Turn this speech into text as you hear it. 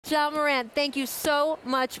Ja Morant, thank you so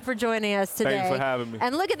much for joining us today. Thanks for having me.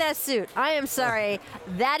 And look at that suit. I am sorry.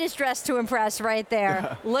 That is dressed to impress right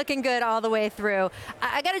there. Looking good all the way through.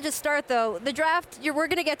 I got to just start, though. The draft, we're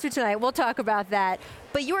going to get to tonight. We'll talk about that.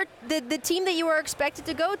 But the team that you were expected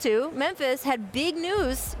to go to, Memphis, had big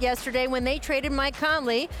news yesterday when they traded Mike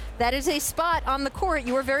Conley. That is a spot on the court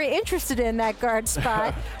you were very interested in, that guard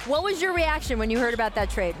spot. What was your reaction when you heard about that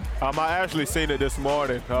trade? I actually seen it this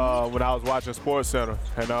morning when I was watching SportsCenter.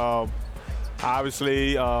 And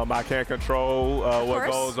obviously, I can't control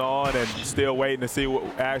what goes on, and still waiting to see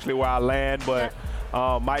where I land. But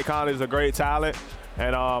Mike Conley is a great talent,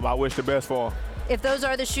 and I wish the best for him. If those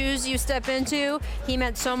are the shoes you step into, he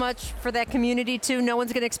meant so much for that community too. No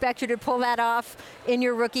one's going to expect you to pull that off in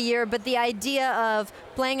your rookie year. But the idea of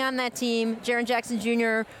playing on that team, Jaren Jackson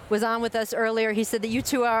Jr. was on with us earlier. He said that you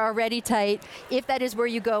two are already tight. If that is where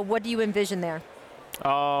you go, what do you envision there?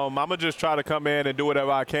 I'm going to just try to come in and do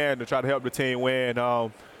whatever I can to try to help the team win,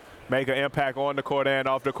 make an impact on the court and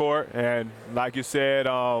off the court. And like you said,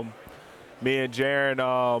 me and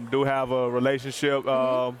Jaren do have a relationship,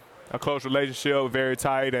 a close relationship, very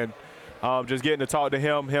tight, and just getting to talk to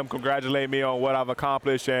him congratulating me on what I've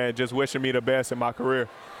accomplished and just wishing me the best in my career.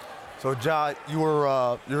 So, Ja,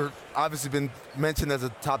 you're obviously been mentioned as a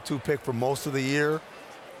top 2 pick for most of the year.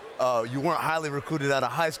 You weren't highly recruited out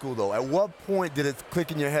of high school, though. At what point did it click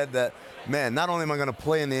in your head that, man, not only am I going to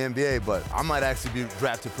play in the NBA, but I might actually be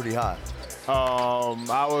drafted pretty high?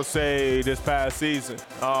 I would say this past season.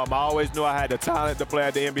 I always knew I had the talent to play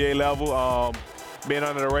at the NBA level. Being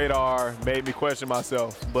under the radar made me question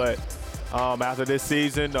myself. But after this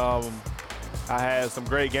season, I had some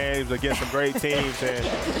great games against some great teams, and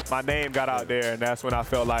my name got out there, and that's when I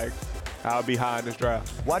felt like I would be high in this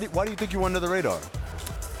draft. Why do you think you were under the radar?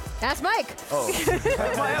 That's Mike. Oh.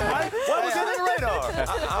 Why was he under the radar?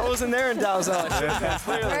 I wasn't there in Dalzell.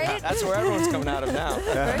 Right? That's where everyone's coming out of now.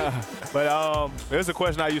 But it's a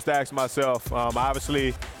question I used to ask myself.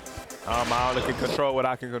 Obviously, I only can control what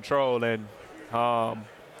I can control, and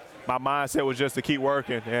my mindset was just to keep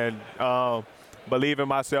working and believe in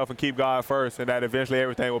myself and keep God first, and that eventually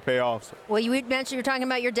everything will pay off. Well, you mentioned you're talking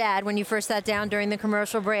about your dad when you first sat down during the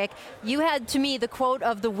commercial break. You had, to me, the quote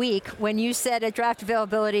of the week when you said at draft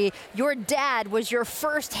availability, your dad was your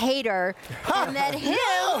first hater, and that him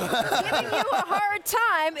giving you a hard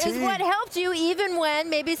time is what helped you, even when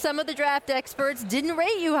maybe some of the draft experts didn't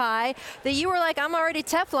rate you high, that you were like, I'm already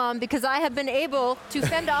Teflon because I have been able to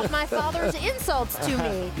fend off my father's insults to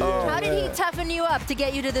me. How did he toughen you up to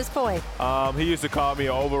get you to this point? He used to call me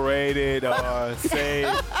overrated or say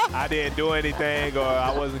I didn't do anything or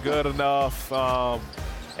I wasn't good enough.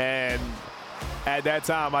 And at that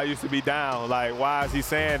time, I used to be down. Like, why is he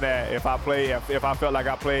saying that if I felt like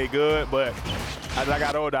I played good? But as I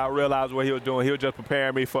got older, I realized what he was doing. He was just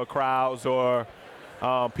preparing me for crowds or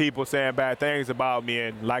people saying bad things about me.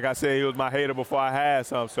 And like I said, he was my hater before I had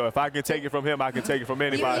some. So if I can take it from him, I can take it from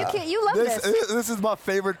anybody. You love this. This is my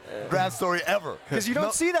favorite draft story ever. Because you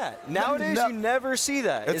don't see that. Nowadays, you never see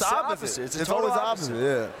that. It's the opposite. It's always opposite,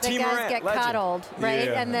 yeah. The Team guys Morant, get legend. coddled, right?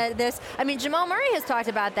 Yeah. And Jamal Murray has talked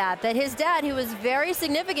about that his dad, who was very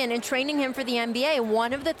significant in training him for the NBA,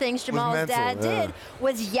 one of the things Jamal's dad did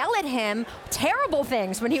was yell at him terrible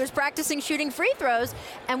things when he was practicing shooting free throws.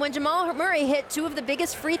 And when Jamal Murray hit 2 of the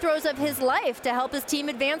biggest free throws of his life to help his team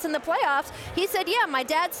advance in the playoffs, he said, yeah, my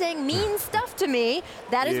dad's saying mean stuff to me.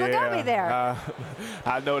 That is what got me there.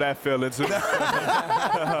 I know that feeling too.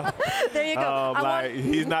 There you go.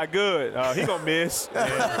 He's not good. He gonna miss.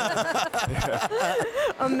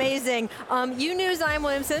 Amazing. You knew Zion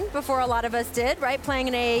Williamson before a lot of us did, right? Playing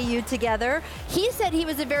in AAU together. He said he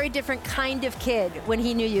was a very different kind of kid when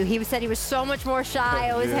he knew you. He said he was so much more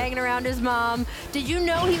shy, always hanging around his mom. Did you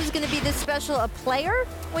know he was going to be this special a player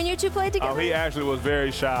when you two played together? He actually was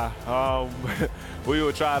very shy. We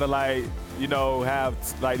would try to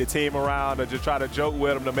have the team around and just try to joke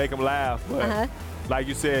with him to make him laugh. But like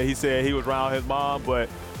you said, he said he was around his mom, but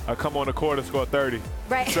come on the court and score 30.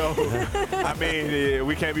 Right. So,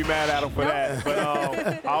 we can't be mad at him for that. But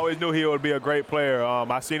I always knew he would be a great player.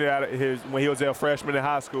 I seen it when he was a freshman in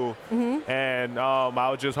high school. And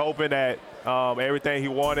I was just hoping that everything he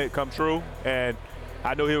wanted come true. And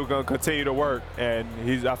I knew he was going to continue to work. And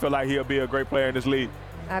I feel like he'll be a great player in this league.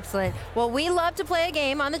 Excellent. Well, we love to play a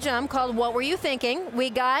game on the Jump called What Were You Thinking? We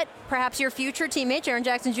got perhaps your future teammate, Jaren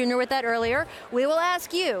Jackson Jr., with that earlier. We will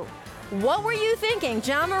ask you, what were you thinking,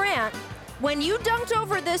 Ja Morant, when you dunked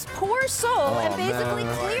over this poor soul and basically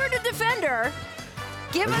cleared a defender?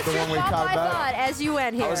 Give us your thought by thought as you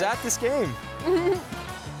went here. I was at this game.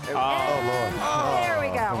 There we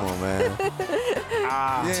go. that Come one. on,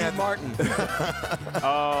 man. T. Martin.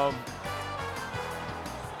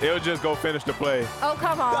 He'll just go finish the play. Oh,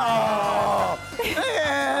 come on. Oh,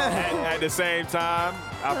 man. At the same time,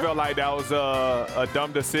 I felt like that was a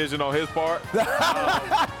dumb decision on his part.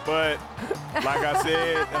 But like I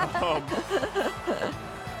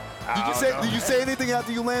said, Did you say anything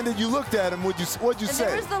after you landed? You looked at him. What'd you And say?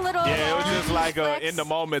 there was the little. yeah, it was just like a flex. in the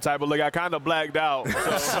moment type of look. I kind of blacked out.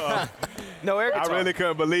 So, No air I guitar. really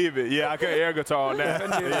couldn't believe it. Yeah, I couldn't air guitar on that.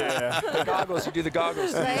 Yeah. The goggles. You do the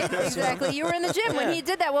goggles. Right, exactly. You were in the gym when he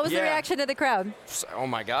did that. What was the Yeah. reaction of the crowd? Oh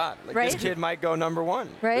my God! Like, Right? This kid might go #1.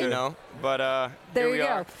 Right? You know, but There here we you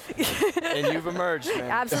are, and you've emerged, man.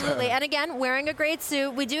 Absolutely. And again, wearing a great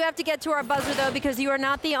suit. We do have to get to our buzzer, though, because you are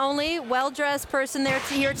not the only well-dressed person there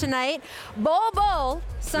here tonight. Bol,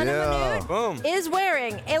 son of Manute, Boom. is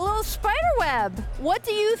wearing a little spider web. What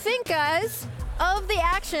do you think, guys, of the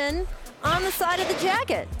action on the side of the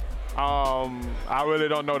jacket? I really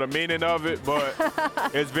don't know the meaning of it, but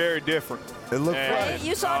it's very different. It looked And, Right?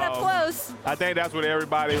 You saw it up close. I think that's what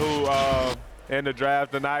everybody who in the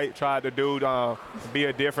draft tonight tried to do, be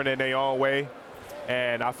a different in their own way.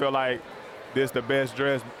 And I feel like this is the best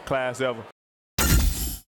dressed class ever.